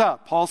that comes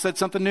up. Paul said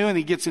something new and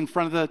he gets in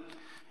front of the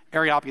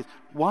Areopagus.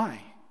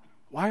 Why?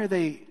 Why are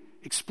they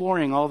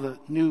exploring all the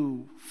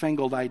new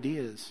fangled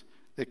ideas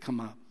that come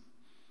up?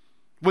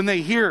 When they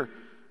hear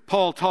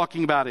Paul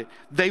talking about it,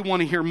 they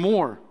want to hear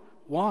more.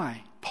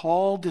 Why?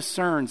 Paul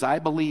discerns, I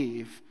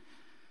believe,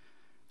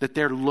 that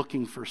they're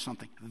looking for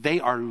something.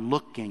 They are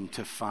looking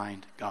to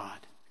find God.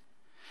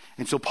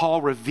 And so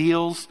Paul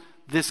reveals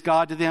this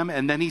God to them,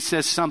 and then he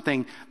says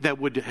something that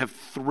would have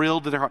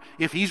thrilled their heart.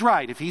 If he's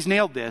right, if he's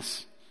nailed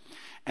this,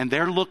 and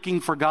they're looking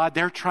for God,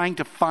 they're trying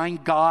to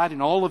find God,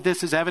 and all of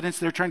this is evidence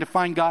they're trying to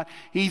find God,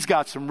 he's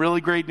got some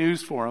really great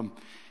news for them.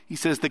 He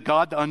says that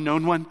God, the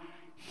unknown one,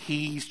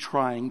 he's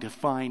trying to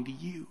find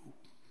you.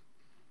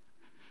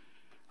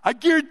 I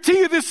guarantee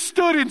you this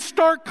stood in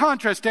stark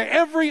contrast to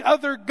every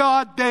other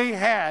God they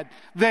had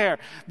there.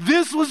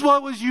 This was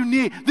what was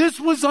unique. This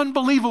was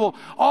unbelievable.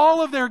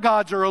 All of their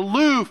gods are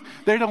aloof.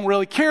 They don't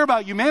really care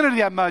about humanity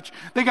that much.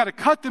 They got to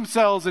cut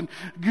themselves and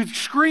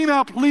scream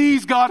out,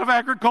 please, God of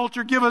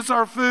agriculture, give us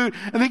our food.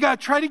 And they got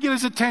to try to get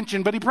his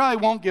attention, but he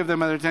probably won't give them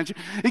their attention.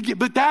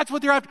 But that's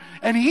what they're after.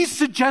 And he's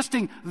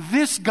suggesting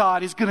this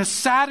God is going to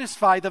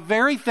satisfy the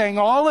very thing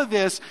all of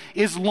this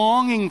is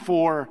longing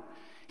for.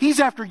 He's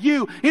after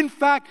you. In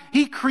fact,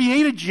 he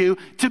created you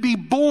to be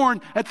born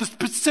at the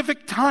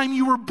specific time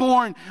you were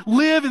born.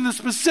 Live in the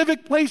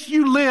specific place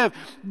you live.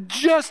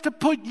 Just to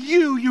put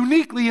you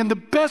uniquely in the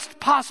best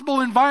possible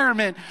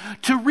environment.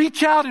 To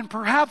reach out and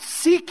perhaps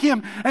seek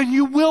him. And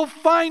you will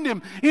find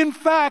him. In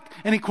fact,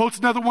 and he quotes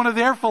another one of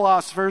their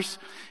philosophers.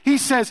 He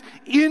says,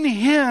 in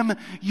him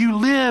you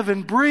live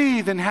and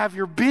breathe and have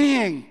your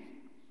being.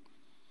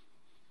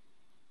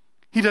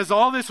 He does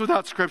all this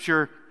without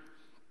scripture.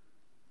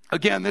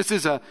 Again, this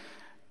is a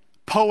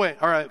poet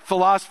or a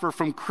philosopher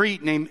from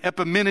Crete named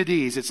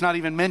Epimenides. It's not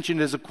even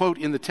mentioned as a quote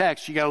in the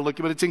text. You got to look,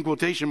 but it's in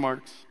quotation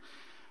marks.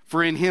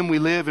 For in him we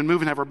live and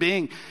move and have our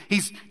being.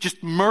 He's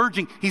just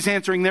merging. He's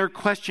answering their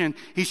question.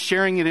 He's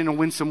sharing it in a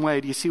winsome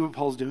way. Do you see what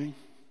Paul's doing?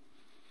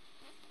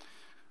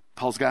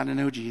 Paul's gotten to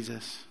know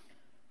Jesus.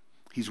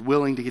 He's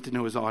willing to get to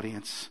know his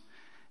audience.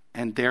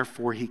 And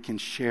therefore he can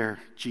share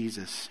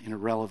Jesus in a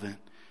relevant,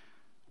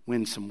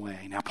 winsome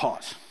way. Now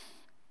pause.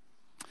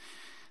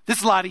 This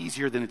is a lot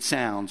easier than it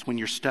sounds when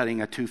you're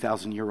studying a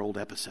 2,000-year-old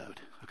episode,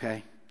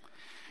 okay?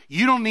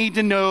 You don't need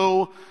to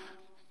know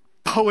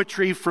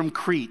poetry from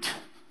Crete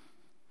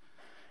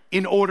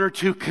in order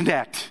to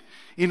connect,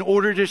 in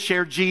order to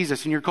share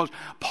Jesus in your culture.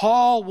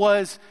 Paul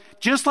was,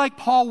 just like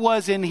Paul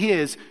was in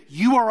his,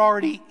 you are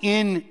already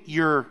in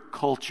your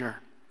culture.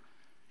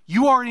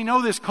 You already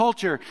know this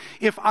culture.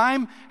 If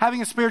I'm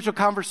having a spiritual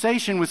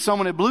conversation with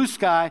someone at Blue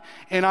Sky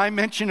and I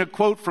mention a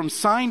quote from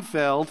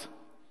Seinfeld,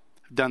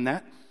 I've done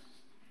that.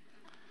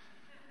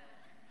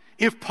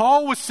 If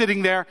Paul was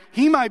sitting there,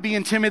 he might be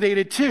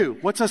intimidated too.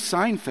 What's a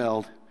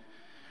Seinfeld?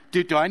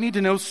 Do I need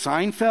to know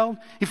Seinfeld?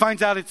 He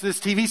finds out it's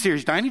this TV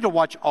series. Do I need to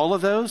watch all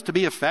of those to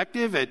be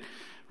effective at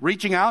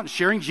reaching out and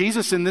sharing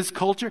Jesus in this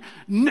culture?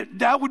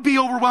 That would be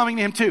overwhelming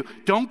to him too.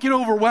 Don't get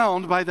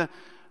overwhelmed by the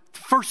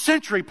first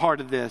century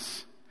part of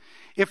this.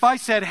 If I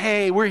said,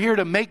 hey, we're here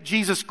to make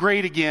Jesus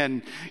great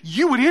again,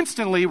 you would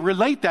instantly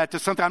relate that to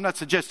something. I'm not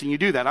suggesting you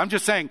do that. I'm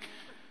just saying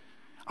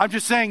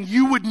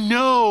you would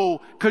know,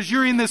 because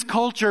you're in this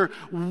culture,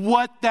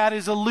 what that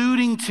is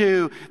alluding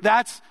to.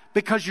 That's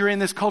because you're in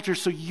this culture,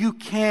 so you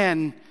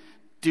can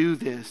do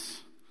this.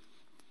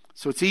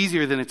 So it's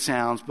easier than it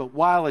sounds, but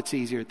while it's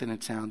easier than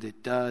it sounds,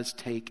 it does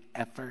take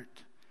effort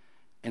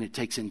And it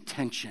takes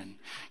intention.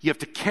 You have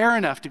to care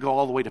enough to go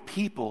all the way to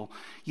people.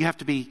 You have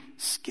to be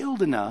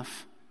skilled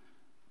enough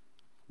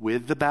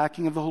with the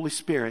backing of the Holy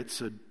Spirit,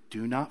 so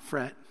do not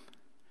fret.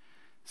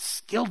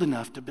 Skilled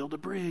enough to build a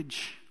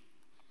bridge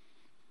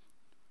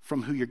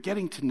from who you're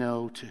getting to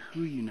know to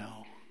who you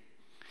know.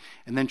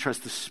 And then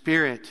trust the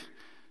Spirit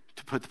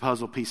to put the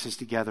puzzle pieces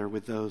together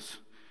with those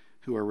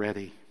who are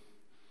ready.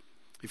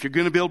 If you're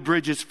going to build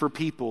bridges for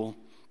people,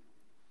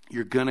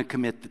 you're going to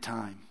commit the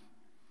time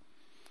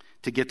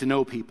to get to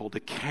know people, to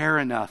care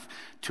enough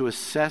to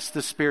assess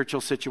the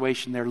spiritual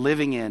situation they're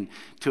living in,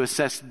 to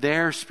assess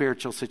their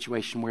spiritual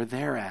situation where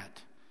they're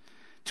at,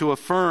 to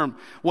affirm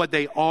what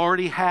they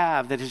already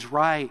have that is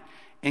right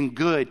and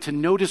good, to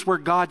notice where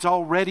God's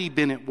already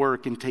been at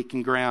work and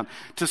taking ground,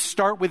 to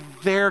start with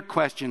their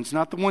questions,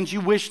 not the ones you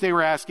wish they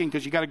were asking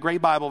because you got a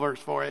great Bible verse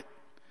for it,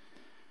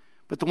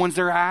 but the ones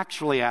they're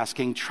actually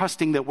asking,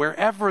 trusting that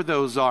wherever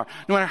those are,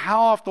 no matter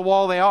how off the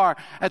wall they are,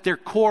 at their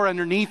core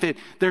underneath it,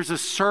 there's a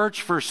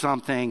search for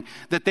something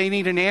that they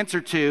need an answer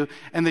to,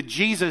 and that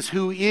Jesus,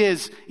 who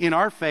is in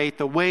our faith,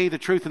 the way, the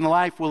truth, and the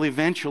life, will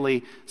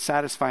eventually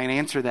satisfy and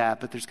answer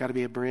that. But there's got to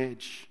be a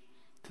bridge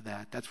to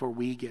that. That's where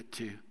we get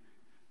to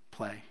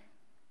play.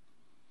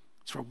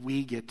 It's where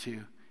we get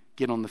to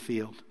get on the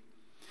field.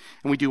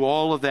 And we do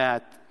all of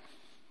that.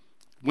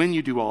 When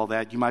you do all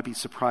that, you might be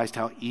surprised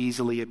how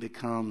easily it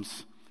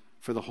becomes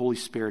for the Holy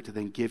Spirit to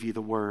then give you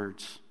the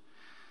words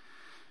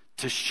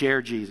to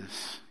share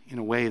Jesus in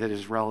a way that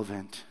is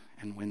relevant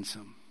and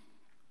winsome.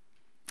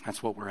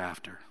 That's what we're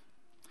after.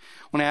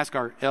 I want to ask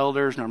our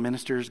elders and our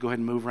ministers, go ahead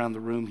and move around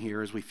the room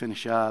here as we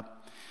finish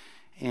up.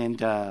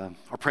 And our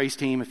praise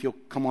team, if you'll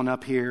come on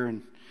up here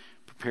and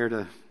prepare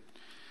to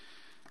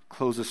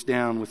close us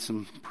down with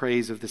some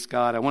praise of this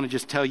God. I want to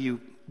just tell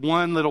you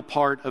one little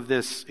part of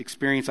this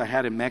experience I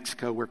had in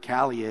Mexico where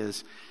Callie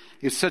is.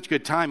 It was such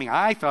good timing.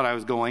 I thought I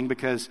was going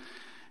because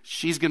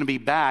she's going to be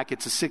back.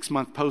 It's a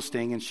 6-month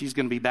posting, and she's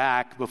going to be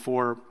back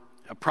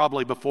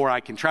probably before I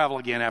can travel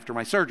again after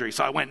my surgery.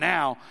 So I went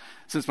now,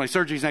 since my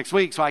surgery's next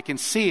week, so I can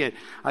see it.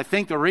 I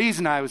think the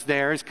reason I was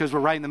there is because we're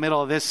right in the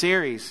middle of this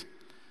series.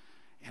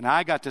 And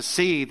I got to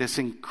see this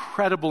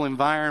incredible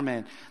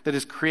environment that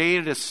has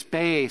created a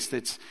space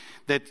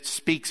that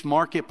speaks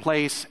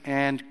marketplace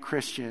and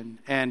Christian,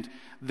 and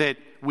that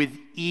with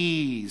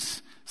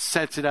ease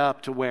sets it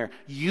up to where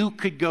you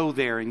could go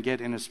there and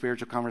get in a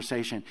spiritual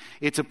conversation.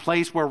 It's a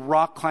place where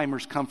rock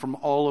climbers come from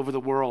all over the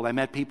world. I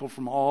met people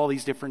from all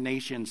these different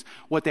nations.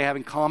 What they have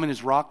in common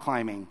is rock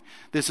climbing.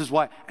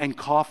 And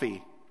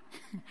coffee.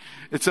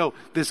 And so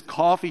this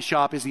coffee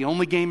shop is the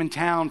only game in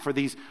town for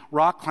these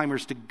rock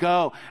climbers to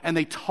go. And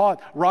they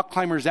taught rock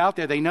climbers out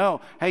there, they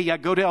know, hey, yeah,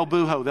 go to El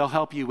Bujo. They'll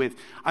help you with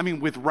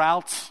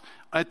routes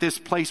at this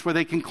place where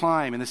they can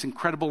climb in this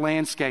incredible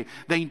landscape.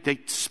 They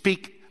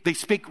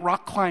speak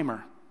rock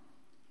climber.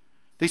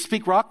 They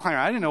speak rock climber.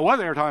 I didn't know what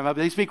they were talking about,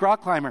 but they speak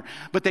rock climber.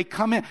 But they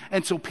come in,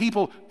 and so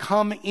people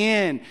come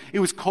in. It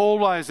was cold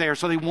while I was there,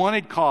 so they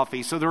wanted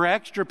coffee. So there were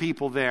extra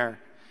people there.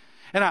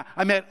 And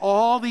I met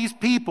all these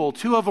people.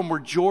 2 of them were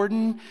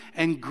Jordan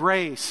and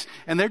Grace.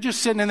 And they're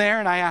just sitting in there,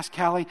 and I asked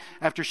Callie,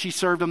 after she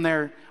served them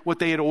there, what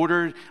they had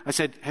ordered. I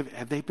said,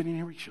 have they been in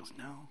here? She goes,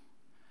 no.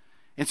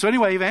 And so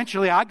anyway,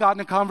 eventually I got in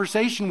a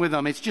conversation with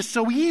them. It's just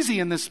so easy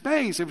in this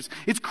space.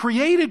 It's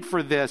created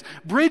for this.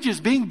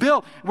 Bridges being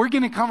built. We're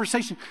getting a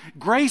conversation.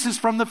 Grace is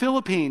from the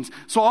Philippines.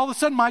 So all of a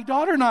sudden, my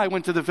daughter and I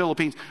went to the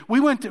Philippines.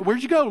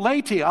 Where'd you go?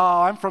 Leyte.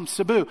 Oh, I'm from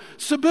Cebu.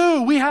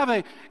 Cebu, we have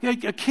a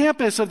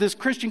campus of this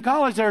Christian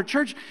college there, a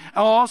church. And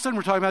all of a sudden,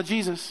 we're talking about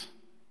Jesus.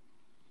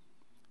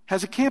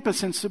 Has a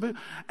campus in Cebu.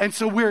 And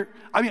so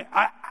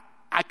I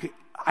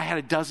had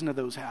a dozen of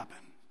those happen.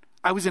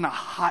 I was in a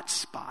hot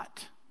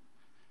spot.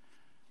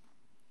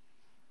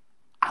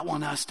 I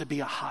want us to be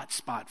a hot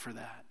spot for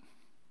that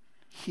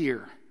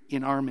here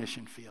in our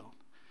mission field.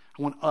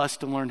 I want us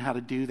to learn how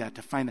to do that,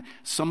 to find that.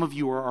 Some of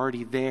you are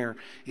already there.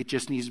 It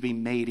just needs to be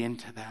made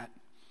into that.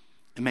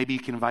 And maybe you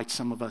can invite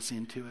some of us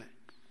into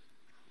it.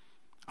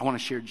 I want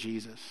to share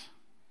Jesus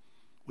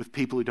with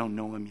people who don't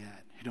know him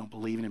yet, who don't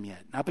believe in him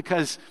yet. Not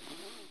because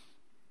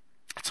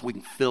so we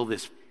can fill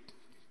this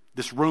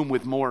room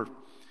with more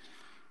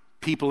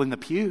people in the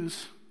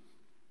pews,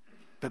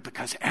 but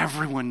because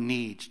everyone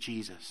needs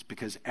Jesus,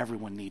 because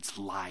everyone needs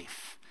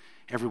life,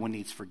 everyone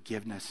needs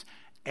forgiveness,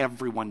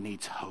 everyone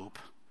needs hope,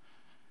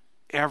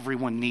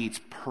 everyone needs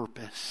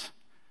purpose,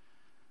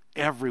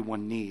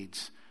 everyone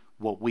needs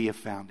what we have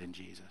found in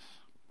Jesus.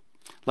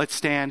 Let's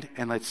stand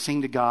and let's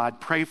sing to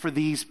God. Pray for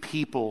these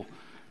people,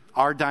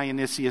 our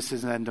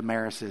Dionysiuses and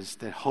Damarises,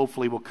 that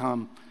hopefully will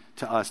come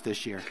to us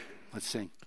this year. Let's sing.